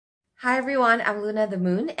Hi everyone, I'm Luna the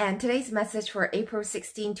Moon, and today's message for April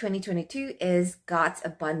 16, 2022 is God's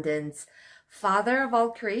abundance. Father of all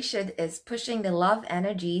creation is pushing the love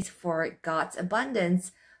energies for God's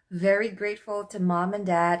abundance. Very grateful to mom and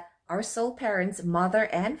dad, our soul parents, mother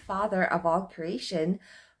and father of all creation,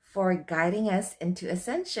 for guiding us into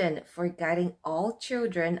ascension, for guiding all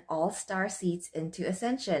children, all star seeds into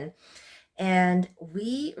ascension. And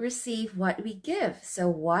we receive what we give. So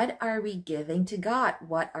what are we giving to God?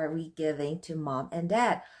 What are we giving to mom and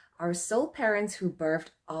dad, our soul parents who birthed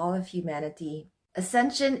all of humanity?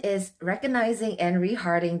 Ascension is recognizing and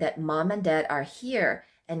rehearting that mom and dad are here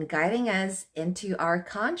and guiding us into our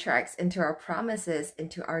contracts, into our promises,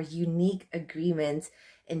 into our unique agreements,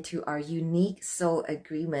 into our unique soul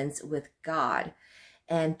agreements with God.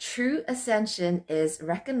 And true ascension is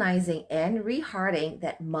recognizing and rehearting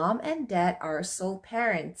that mom and dad are soul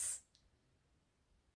parents.